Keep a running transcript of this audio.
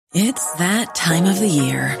It's that time of the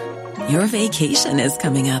year. Your vacation is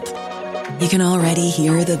coming up. You can already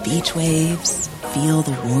hear the beach waves, feel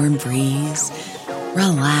the warm breeze,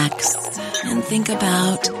 relax, and think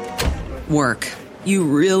about work. You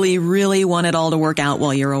really, really want it all to work out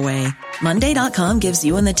while you're away. Monday.com gives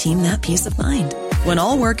you and the team that peace of mind. When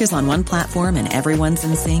all work is on one platform and everyone's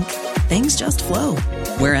in sync, things just flow.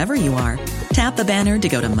 Wherever you are, tap the banner to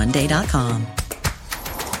go to Monday.com.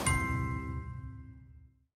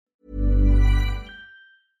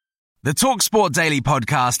 The TalkSport Daily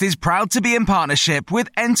podcast is proud to be in partnership with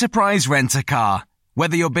Enterprise Rent-A-Car.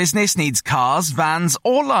 Whether your business needs cars, vans,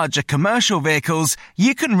 or larger commercial vehicles,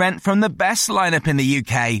 you can rent from the best lineup in the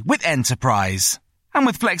UK with Enterprise. And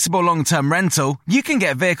with flexible long-term rental, you can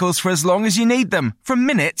get vehicles for as long as you need them, from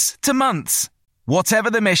minutes to months. Whatever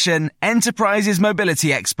the mission, Enterprise's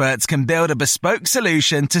mobility experts can build a bespoke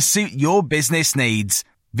solution to suit your business needs.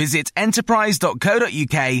 Visit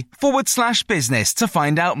enterprise.co.uk/business to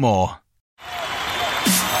find out more.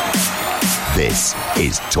 This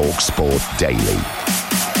is TalkSport Daily.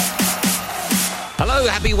 Hello,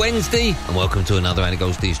 happy Wednesday, and welcome to another Ali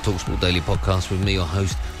Gold Steve's TalkSport Daily podcast with me, your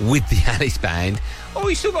host, with the Alice Band. Oh,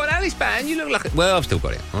 you still got an Alice Band? You look like... Well, I've still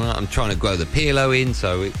got it. All right, I'm trying to grow the PLO in,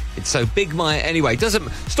 so it's so big. Anyway,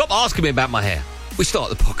 stop asking me about my hair. We start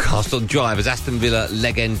the podcast on drive as Aston Villa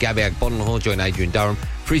legend Gabby Agbonlahor joined Adrian Durham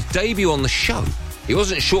for his debut on the show. He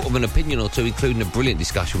wasn't short of an opinion or two, including a brilliant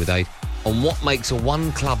discussion with Aid on what makes a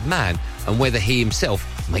one-club man and whether he himself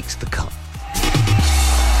makes the cut.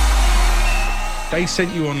 They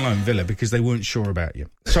sent you on loan, Villa, because they weren't sure about you.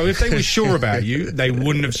 So if they were sure about you, they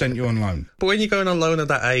wouldn't have sent you on loan. But when you're going on loan at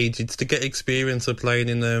that age, it's to get experience of playing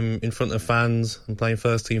in front of fans and playing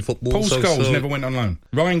first-team football. Paul Scholes never went on loan.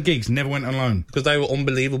 Ryan Giggs never went on loan. Because they were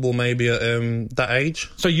unbelievable maybe at that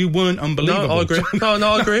age. So you weren't unbelievable? No, I agree. No,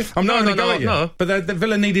 I agree. I'm not going to go at you. No. But the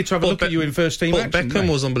Villa needed to have a look at you in first-team action.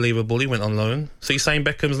 Beckham was unbelievable. He went on loan. So you're saying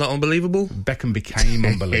Beckham's not unbelievable? Beckham became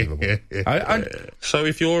unbelievable. So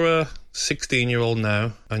if you're a 16-year-old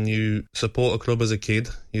now and you support a club as a kid,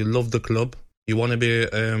 you love the club, you want to be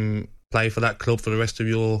play for that club for the rest of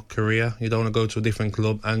your career, you don't want to go to a different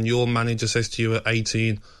club, and your manager says to you at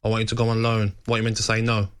 18, I want you to go on loan, what are you meant to say?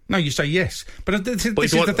 No, you say yes. But this is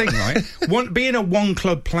the thing, right? Being a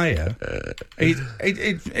one-club player,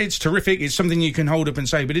 it's terrific. It's something you can hold up and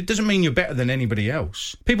say, but it doesn't mean you're better than anybody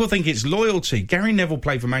else. People think it's loyalty. Gary Neville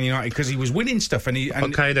played for Man United because he was winning stuff,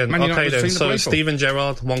 Okay then. So Steven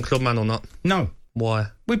Gerrard, one-club man or not? No. Why?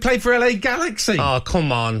 We played for LA Galaxy. Oh,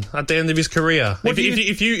 come on. At the end of his career.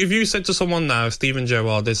 If you said to someone now, Steven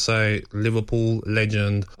Gerrard, they'd say Liverpool,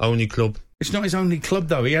 legend, only club. It's not his only club,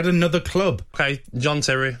 though. He had another club. Okay, John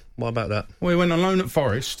Terry. What about that? Well, he went on loan at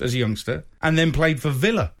Forest as a youngster and then played for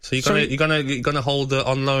Villa. So you're gonna hold it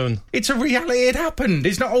on loan? It's a reality. It happened.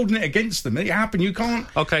 It's not holding it against them. It happened. You can't...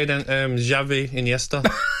 Okay, then, Xavi,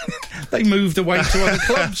 Iniesta. They moved away to other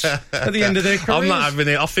clubs at the end of their careers. I'm not having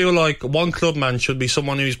it. I feel like one club man should be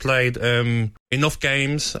someone who's played enough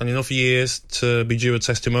games and enough years to be due a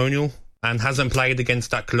testimonial and hasn't played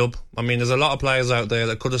against that club. I mean, there's a lot of players out there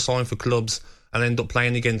that could have signed for clubs and end up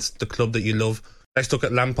playing against the club that you love. Let's look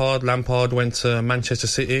at Lampard. Lampard went to Manchester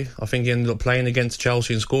City. I think he ended up playing against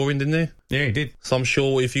Chelsea and scoring, didn't he? Yeah, he did. So I'm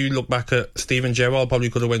sure if you look back at Steven Gerrard,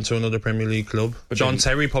 probably could have went to another Premier League club. But John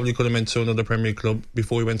Terry probably could have went to another Premier League club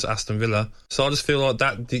before he went to Aston Villa. So I just feel like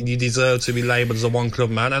that you deserve to be labelled as a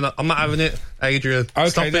one-club man. And I'm not having it, Adrian. Okay,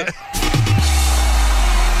 stop it.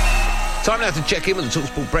 Time now to check in with the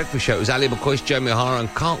TalkSport Breakfast Show. It was Ali McCoist, Jamie O'Hara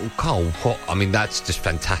and Carlton Cole. I mean, that's just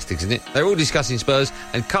fantastic, isn't it? They're all discussing Spurs,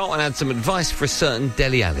 and Carlton had some advice for a certain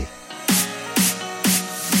Dele Alli.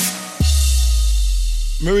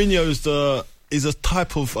 Mourinho is a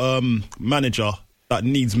type of manager that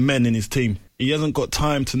needs men in his team. He hasn't got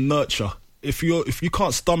time to nurture. If you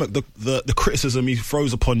can't stomach the criticism he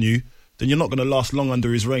throws upon you, then you're not going to last long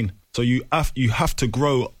under his reign. So you have to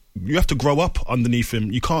grow. You have to grow up underneath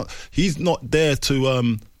him. You can't. He's not there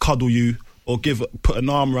to cuddle you or put an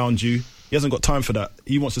arm around you. He hasn't got time for that.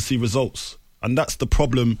 He wants to see results, and that's the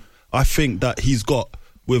problem I think that he's got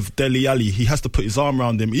with Dele Alli. He has to put his arm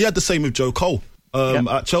around him. He had the same with Joe Cole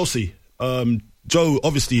at Chelsea. Joe,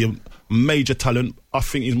 obviously a major talent. I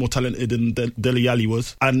think he's more talented than Dele Alli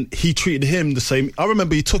was. And he treated him the same. I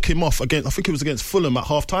remember he took him off against, I think it was against Fulham at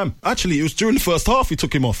half-time. Actually, it was during the first half he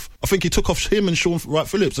took him off. I think he took off him and Sean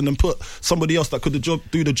Wright-Phillips and then put somebody else that could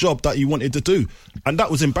do the job that he wanted to do. And that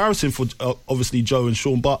was embarrassing for, obviously, Joe and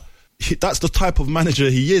Sean. But that's the type of manager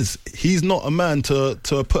he is. He's not a man to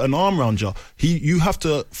put an arm around you. You have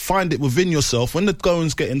to find it within yourself. When the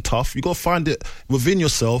going's getting tough, you got to find it within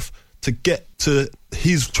yourself to get to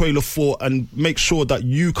his trail of thought and make sure that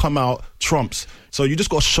you come out trumps. So you just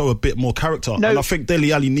got to show a bit more character. And I think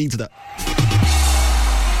Dele Alli needs that.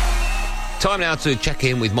 Time now to check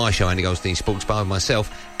in with my show, Andy Goldstein Sports Bar, with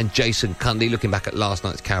myself and Jason Cundy, looking back at last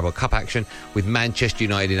night's Carabao Cup action with Manchester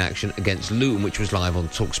United in action against Luton, which was live on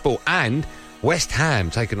TalkSport, and West Ham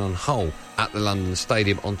taking on Hull at the London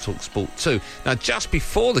Stadium on TalkSport 2. Now, just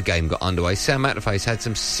before the game got underway, Sam Matterface had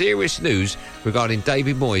some serious news regarding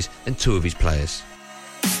David Moyes and two of his players.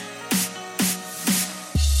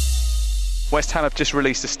 West Ham have just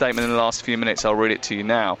released a statement in the last few minutes. I'll read it to you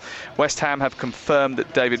now. West Ham have confirmed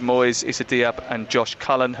that David Moyes, Issa Diop and Josh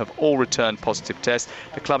Cullen have all returned positive tests.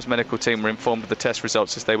 The club's medical team were informed of the test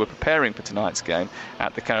results as they were preparing for tonight's game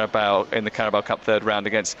at the Carabao Cup third round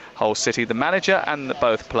against Hull City. The manager and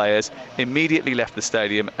both players immediately left the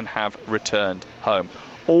stadium and have returned home.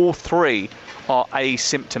 All three are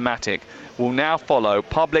asymptomatic. Will now follow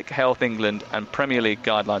Public Health England and Premier League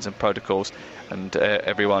guidelines and protocols, and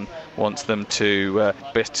everyone wants them to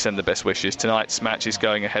send the best wishes. Tonight's match is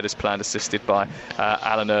going ahead as planned, assisted by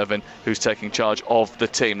Alan Irvine, who's taking charge of the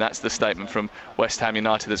team. That's the statement from West Ham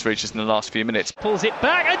United that's reached us in the last few minutes. Pulls it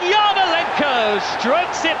back, and Yarmolenko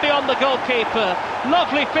strokes it beyond the goalkeeper.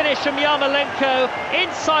 Lovely finish from Yarmolenko,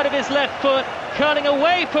 inside of his left foot, curling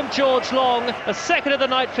away from George Long. A second of the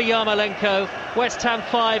night for Yarmolenko. West Ham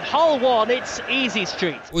 5, Hull 1. It's easy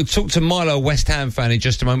street. We'll talk to Milo, a West Ham fan, in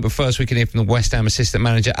just a moment, but first we can hear from the West Ham assistant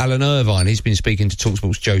manager, Alan Irvine. He's been speaking to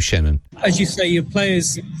TalkSport's Joe Shannon. As you say, your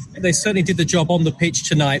players, they certainly did the job on the pitch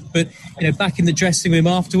tonight, but back in the dressing room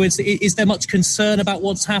afterwards, is there much concern about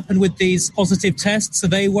what's happened with these positive tests? Are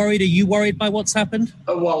they worried? Are you worried by what's happened?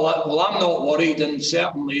 Well, I'm not worried, and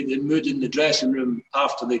certainly the mood in the dressing room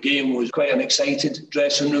after the game was quite an excited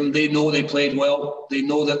dressing room. They know they played well. They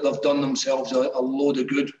know that they've done themselves a load of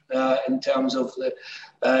good in terms of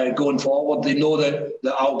going forward. They know that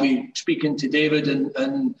I'll be speaking to David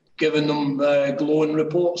and giving them glowing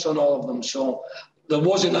reports on all of them. So there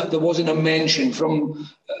wasn't a mention from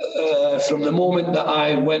the moment that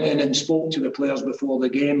I went in and spoke to the players before the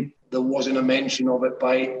game. There wasn't a mention of it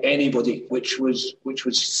by anybody, which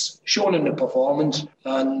was shown in the performance,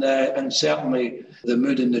 and certainly the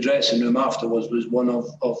mood in the dressing room afterwards was one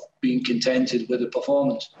of being contented with the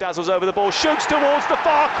performance. Dazzles over the ball, shoots towards the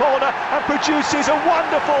far corner and produces a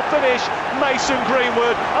wonderful finish, Mason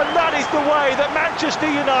Greenwood, and that is the way that Manchester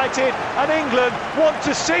United and England want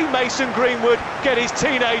to see Mason Greenwood get his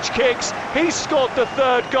teenage kicks. He's scored the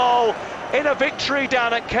third goal in a victory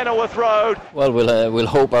down at Kenilworth Road. Well, we'll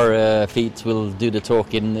hope our feet will do the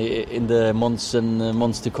talk in the months and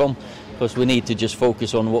months to come, because we need to just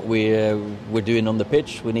focus on what we're doing on the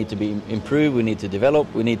pitch. We need to be improved. We need to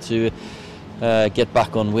develop. We need to get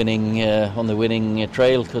back on winning on the winning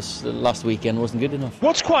trail, because last weekend wasn't good enough.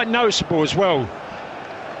 What's quite noticeable as well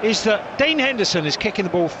is that Dean Henderson is kicking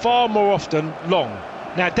the ball far more often long.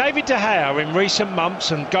 Now, David De Gea in recent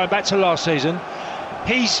months and going back to last season,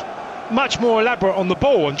 he's much more elaborate on the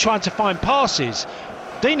ball and trying to find passes.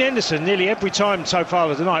 Dean Henderson, nearly every time so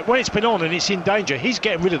far tonight, when it's been on and it's in danger, he's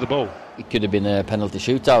getting rid of the ball. It could have been a penalty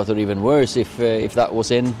shootout, or even worse if that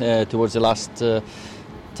was in towards the last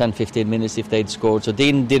 10-15 minutes if they'd scored. So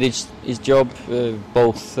Dean did his job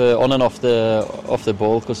both on and off the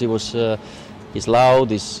ball, because he's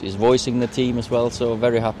loud, he's voicing the team as well, so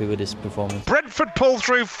very happy with his performance. Brentford pull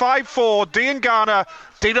through 5-4. Dean Garner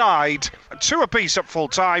denied. 2 apiece at full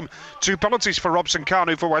time. 2 penalties for Robson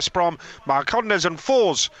Kanu for West Brom. Marcondes and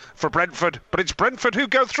 4s for Brentford. But it's Brentford who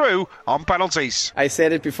go through on penalties. I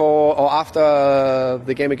said it before or after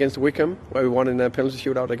the game against Wickham, where we won in a penalty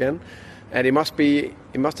shootout again. And it must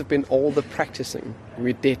have been all the practicing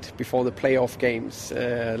we did before the playoff games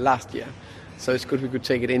last year. So it's good we could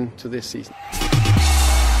take it into this season.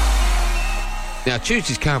 Now,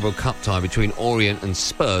 Tuesday's Carabao Cup tie between Orient and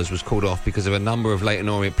Spurs was called off because of a number of Leyton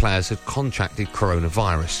Orient players had contracted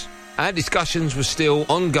coronavirus. And discussions were still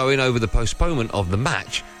ongoing over the postponement of the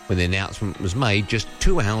match when the announcement was made just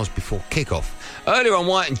 2 hours before kick-off. Earlier on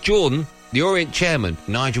White and Jordan, the Orient chairman,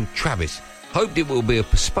 Nigel Travis, hoped it will be a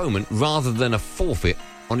postponement rather than a forfeit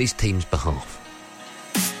on his team's behalf.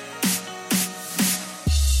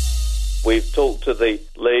 We've talked to the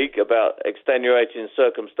league about extenuating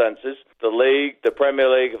circumstances. The league, the Premier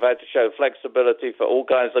League have had to show flexibility for all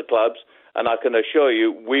kinds of clubs, and I can assure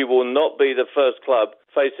you we will not be the first club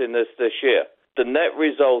facing this year. The net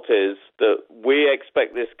result is that we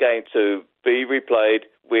expect this game to be replayed.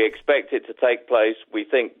 We expect it to take place. We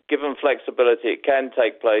think, given flexibility, it can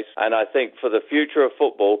take place. And I think for the future of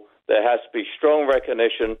football, there has to be strong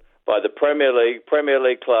recognition by the Premier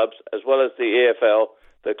League clubs, as well as the EFL,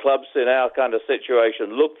 the clubs in our kind of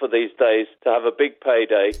situation look for these days to have a big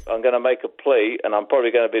payday. I'm going to make a plea, and I'm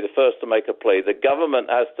probably going to be the first to make a plea. The government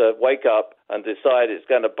has to wake up and decide it's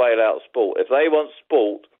going to bail out sport. If they want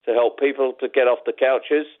sport to help people to get off the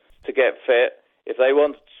couches, to get fit, if they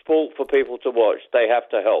want sport for people to watch, they have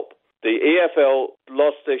to help. The EFL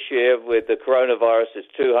loss this year with the coronavirus is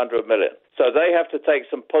 200 million. So they have to take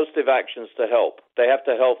some positive actions to help. They have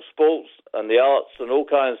to help sports and the arts and all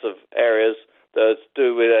kinds of areas that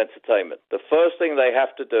do with entertainment. The first thing they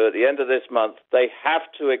have to do at the end of this month, they have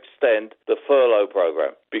to extend the furlough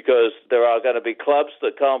program, because there are going to be clubs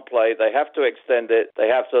that can't play. They have to extend it. They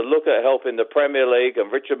have to look at helping the Premier League, and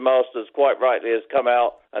Richard Masters quite rightly has come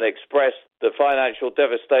out and expressed the financial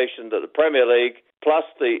devastation that the Premier League plus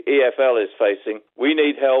the EFL is facing. We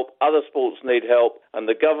need help, other sports need help, and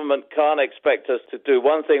the government can't expect us to do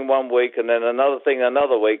one thing one week and then another thing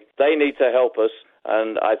another week. They need to help us.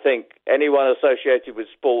 And I think anyone associated with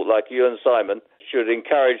sport like you and Simon should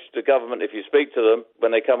encourage the government, if you speak to them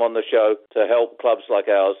when they come on the show, to help clubs like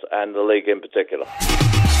ours and the league in particular.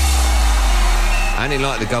 And in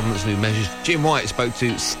light of the government's new measures, Jim White spoke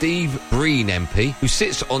to Steve Breen MP, who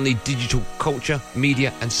sits on the Digital Culture,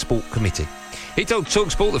 Media and Sport Committee. He told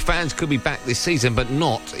TalkSport the fans could be back this season, but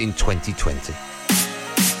not in 2020.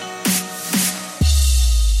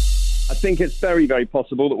 I think it's very, very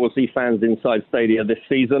possible that we'll see fans inside stadia this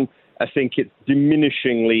season. I think it's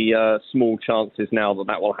diminishingly small chances now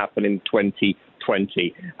that will happen in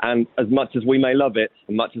 2020. And as much as we may love it,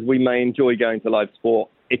 as much as we may enjoy going to live sport,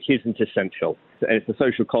 it isn't essential. And it's a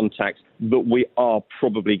social contact that we are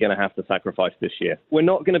probably going to have to sacrifice this year. We're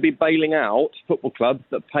not going to be bailing out football clubs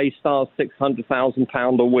that pay stars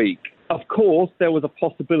 £600,000 a week. Of course, there was a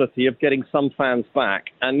possibility of getting some fans back.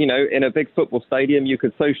 And, you know, in a big football stadium, you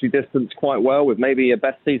could socially distance quite well with maybe your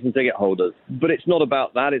best season ticket holders. But it's not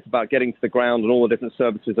about that. It's about getting to the ground and all the different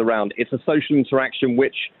services around. It's a social interaction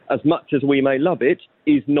which, as much as we may love it,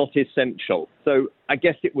 is not essential. So I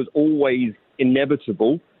guess it was always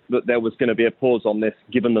inevitable that there was going to be a pause on this,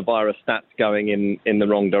 given the virus stats going in the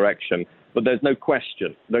wrong direction. But there's no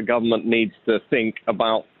question the government needs to think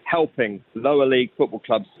about helping lower league football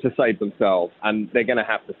clubs to save themselves, and they're going to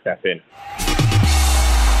have to step in.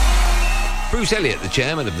 Bruce Elliott, the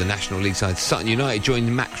chairman of the National League side Sutton United,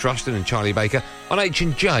 joined Max Rushton and Charlie Baker on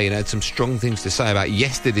H&J and had some strong things to say about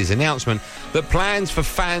yesterday's announcement that plans for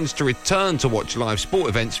fans to return to watch live sport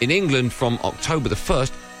events in England from October the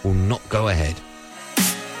 1st will not go ahead.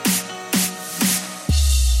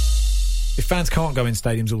 If fans can't go in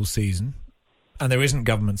stadiums all season and there isn't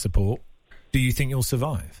government support, do you think you'll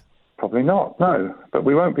survive? Probably not, no. But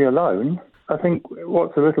we won't be alone. I think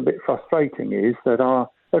what's a little bit frustrating is that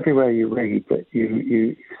everywhere you read that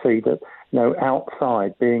you see that, you know,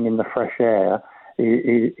 outside, being in the fresh air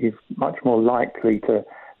is much more likely to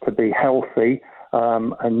be healthy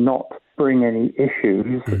and not bring any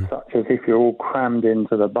issues, such as if you're all crammed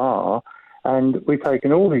into the bar. And we've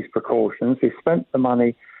taken all these precautions. We've spent the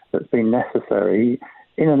money that's been necessary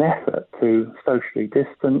in an effort to socially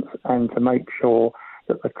distance and to make sure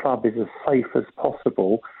that the club is as safe as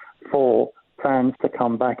possible for fans to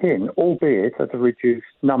come back in, albeit at a reduced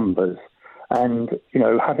numbers. And, you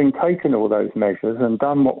know, having taken all those measures and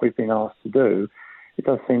done what we've been asked to do, it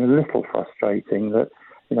does seem a little frustrating that,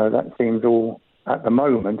 you know, that seems all, at the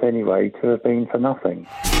moment anyway, to have been for nothing.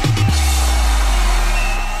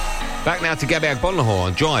 Back now to Gabby Agbonlahor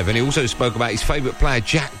on Drive, and he also spoke about his favourite player,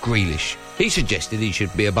 Jack Grealish. He suggested he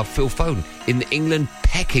should be above Phil Foden in the England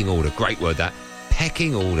pecking order. Great word, that.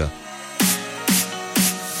 Pecking order.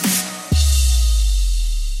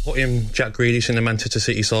 Put him, Jack Grealish, in the Manchester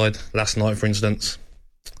City side last night, for instance.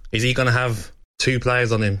 Is he going to have two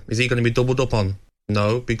players on him? Is he going to be doubled up on?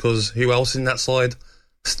 No, because who else in that side?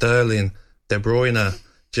 Sterling, De Bruyne,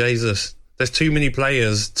 Jesus. There's too many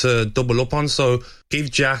players to double up on, so give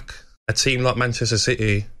Jack a team like Manchester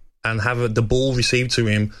City and have the ball received to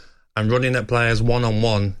him and running at players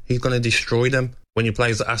one-on-one. He's going to destroy them. When he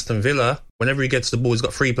plays at Aston Villa, whenever he gets the ball, he's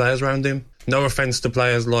got three players around him. No offence to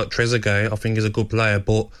players like Trezeguet, I think he's a good player,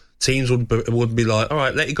 but teams would be like, all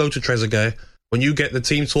right, let you go to Trezeguet. When you get the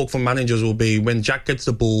team talk from managers will be, when Jack gets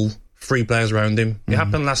the ball, three players around him. It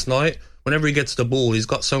happened last night. Whenever he gets the ball, he's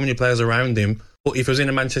got so many players around him. But if he was in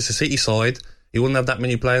a Manchester City side, he wouldn't have that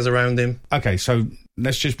many players around him. OK, so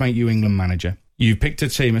let's just make you England manager. You picked a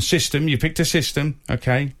team, a system,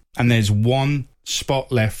 OK? And there's one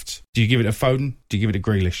spot left. Do you give it to Foden? Do you give it to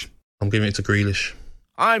Grealish? I'm giving it to Grealish.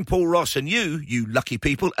 I'm Paul Ross, and you lucky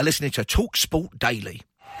people, are listening to TalkSport Daily.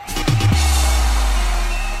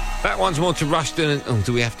 Back once more to Rushton.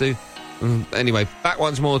 Do we have to? Anyway, back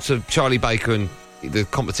once more to Charlie Baker and the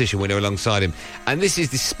competition winner alongside him. And this is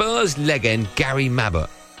the Spurs legend, Gary Mabbutt.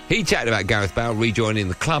 He chatted about Gareth Bale rejoining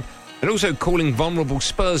the club and also calling vulnerable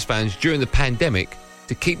Spurs fans during the pandemic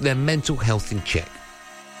to keep their mental health in check.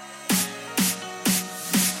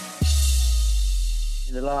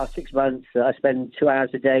 In the last 6 months, I spend 2 hours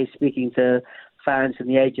a day speaking to fans from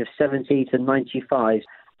the age of 70 to 95.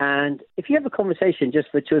 And if you have a conversation just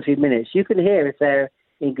for 2 or 3 minutes, you can hear if they're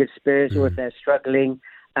in good spirits or if they're struggling.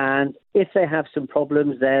 And if they have some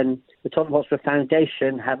problems, then the Tottenham Hotspur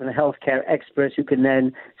Foundation have healthcare experts who can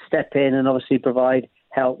then step in and obviously provide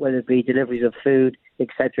help, whether it be deliveries of food,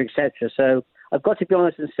 etc., etc. So I've got to be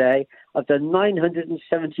honest and say I've done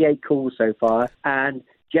 978 calls so far, and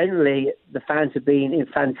generally the fans have been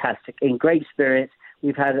fantastic, in great spirits.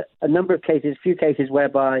 We've had a number of cases, few cases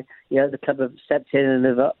whereby the club have stepped in and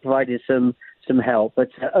have provided some help. But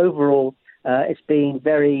overall, it's been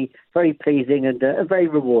very, very pleasing and very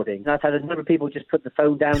rewarding. I've had a number of people just put the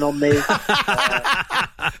phone down on me.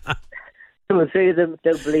 2 or 3 of them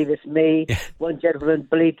don't believe it's me. One gentleman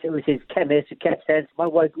believed it was his chemist who kept saying, "My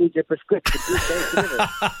wife needs a prescription."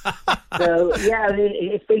 So, yeah,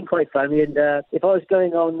 it's been quite funny. And if I was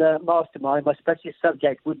going on Mastermind, my specialist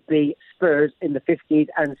subject would be Spurs in the 50s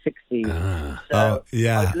and 60s.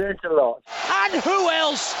 I've learned a lot. And who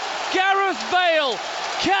else? Gareth Bale,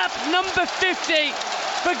 cap number 50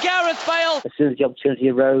 for Gareth Bale. As soon as the opportunity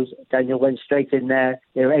arose, Daniel went straight in there.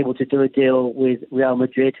 They were able to do a deal with Real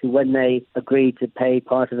Madrid, who, when they agreed to pay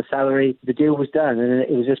part of the salary, the deal was done, and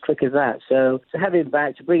it was as quick as that. So to have him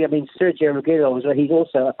back, to bring him in, Sergio Reguilón, he's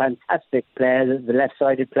also a fantastic player, the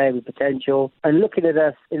left-sided player with potential. And looking at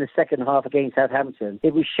us in the second half against Southampton,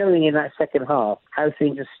 it was showing in that second half how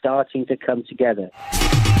things are starting to come together.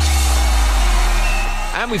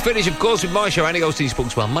 And we finish, of course, with my show, Andy Goldstein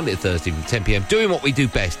Sports Bar, Monday to Thursday from 10 p.m, doing what we do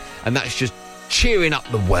best, and that's just cheering up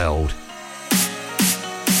the world.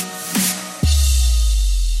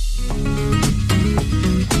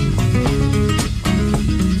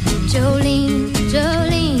 Jolene,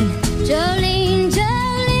 Jolene, Jolene,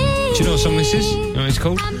 Jolene. Do you know what song this is? You know what it's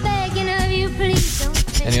called? I'm begging of you, please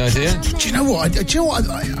don't. Any idea? Do you know what? I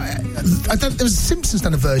don't. There was Simpsons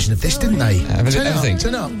done a version of this, didn't they?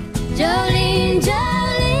 Turn up. Jolene, Jolene.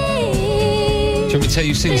 Do you want me to tell you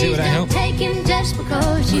who sings it? Would that help? Take him just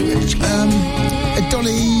because you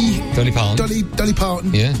Dolly Parton. Dolly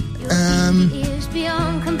Parton. Yeah. is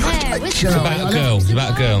beyond compare. It's about a girl. It's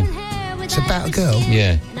about a girl. It's about a girl.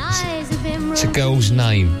 Yeah. It's a girl's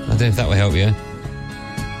name. I don't know if that will help you.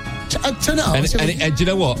 Turn it up. And do you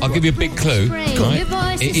know what? I'll give you a big clue.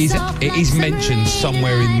 Right? It is mentioned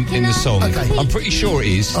somewhere in the song. Okay. I'm pretty sure it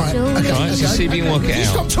is. All right. Okay. Right, so see if you can work it out.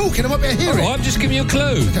 Stop talking. I might be able to hear it. I'm just giving you a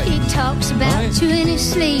clue. Okay. He talks about you in his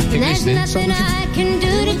sleep, and there's nothing I can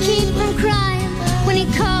do to keep him crying when he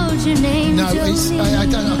calls your name. No, I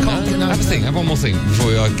can't. Have a think. Have one more thing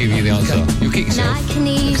before I give you the answer. Okay. You'll kick yourself. I can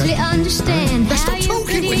easily understand. Let's stop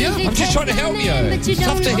talking, will you? I'm just trying to help you. It's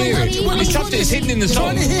tough to hear it. It's tough. It's hidden in the song.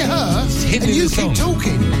 I'm trying to hear her, It's hidden and in you the song. keep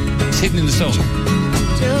talking. It's hidden in the song.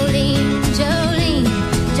 Jolene, Jolene,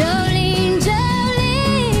 Jolene,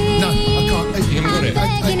 Jolene. No, I can't. You haven't got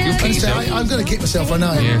it. You'll kick yourself. I'm going to kick myself. I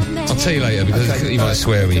know. Yeah. I'll tell you later because you might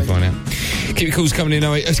swear when you find out. Keep your calls coming in.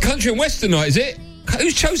 It's country and western night, is it?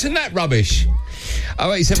 Who's chosen that rubbish?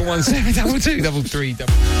 08717 2233.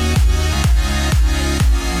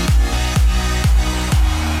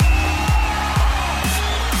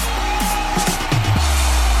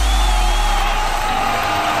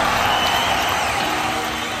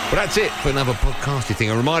 Well, that's it for another podcasty thing.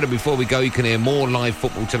 A reminder before we go, you can hear more live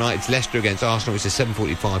football tonight. It's Leicester against Arsenal. It's a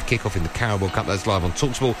 7:45 kickoff in the Carabao Cup. That's live on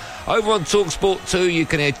TalkSport. Over on TalkSport 2, you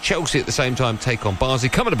can hear Chelsea at the same time take on Barnsley.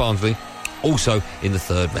 Coming to Barnsley, also in the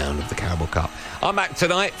third round of the Carabao Cup. I'm back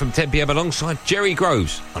tonight from 10 p.m. alongside Jerry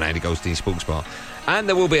Groves on Andy Goldstein Sports Bar. And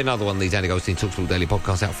there will be another one of these Andy Goldstein TalkSport Daily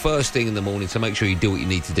podcasts out first thing in the morning, so make sure you do what you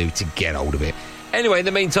need to do to get hold of it. Anyway, in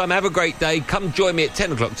the meantime, have a great day. Come join me at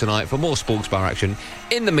 10 o'clock tonight for more Sports Bar action.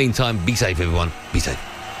 In the meantime, be safe, everyone. Be safe.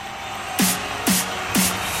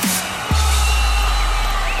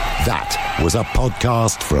 That was a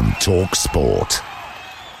podcast from TalkSport.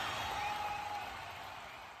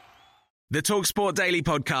 The TalkSport Daily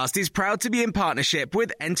podcast is proud to be in partnership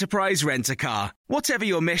with Enterprise Rent-A-Car. Whatever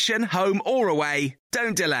your mission, home or away,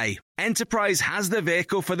 don't delay. Enterprise has the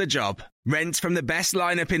vehicle for the job. Rent from the best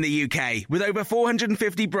lineup in the UK. With over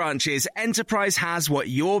 450 branches, Enterprise has what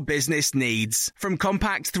your business needs. From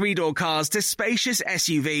compact 3-door cars to spacious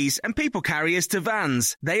SUVs and people carriers to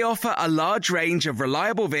vans, they offer a large range of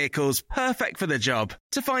reliable vehicles perfect for the job.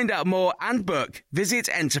 To find out more and book, visit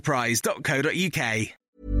enterprise.co.uk.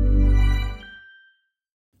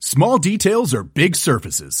 Small details are big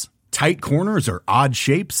surfaces. Tight corners are odd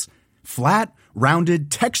shapes. Flat, rounded,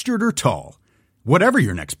 textured, or tall. Whatever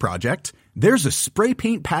your next project, there's a spray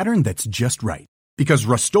paint pattern that's just right. Because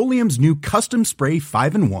Rust-Oleum's new Custom Spray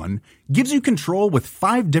 5-in-1 gives you control with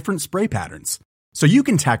 5 different spray patterns. So you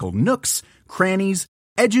can tackle nooks, crannies,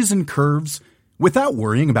 edges, and curves without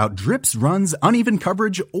worrying about drips, runs, uneven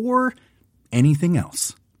coverage, or anything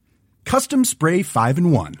else. Custom Spray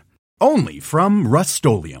 5-in-1. Only from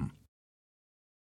Rust-Oleum.